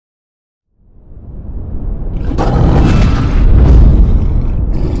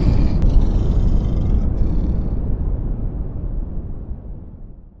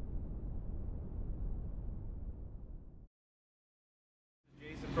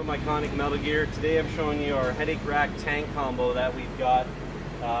From Iconic Metal Gear. Today I'm showing you our headache rack tank combo that we've got.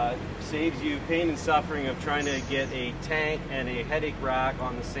 Saves you pain and suffering of trying to get a tank and a headache rack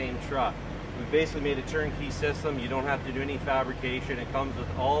on the same truck. We've basically made a turnkey system. You don't have to do any fabrication. It comes with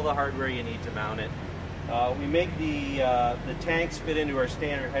all the hardware you need to mount it. We make the tanks fit into our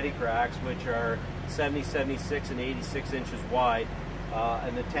standard headache racks, which are 70, 76, and 86 inches wide.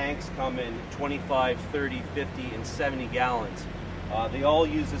 And the tanks come in 25, 30, 50, and 70 gallons. They all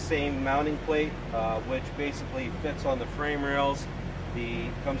use the same mounting plate, which basically fits on the frame rails.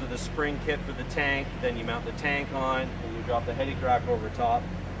 Comes with a spring kit for the tank, then you mount the tank on, and you drop the headache rack over top.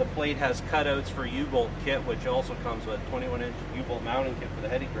 The plate has cutouts for U-bolt kit, which also comes with a 21-inch U-bolt mounting kit for the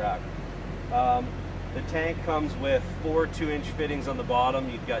headache rack. The tank comes with 4 2-inch fittings on the bottom.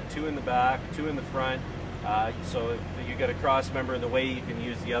 You've got 2 in the back, 2 in the front. So if you got a cross member in the way, you can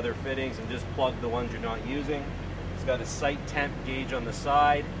use the other fittings and just plug the ones you're not using. It's got a sight temp gauge on the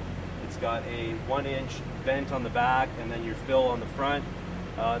side. It's got a 1-inch vent on the back, and then your fill on the front.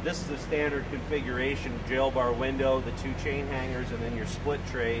 This is the standard configuration: jail bar window, the 2 chain hangers, and then your split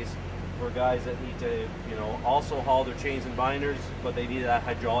trays for guys that need to, also haul their chains and binders, but they need that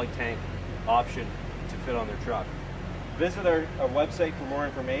hydraulic tank option to fit on their truck. Visit our website for more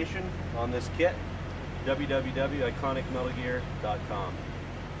information on this kit, www.iconicmetalgear.com.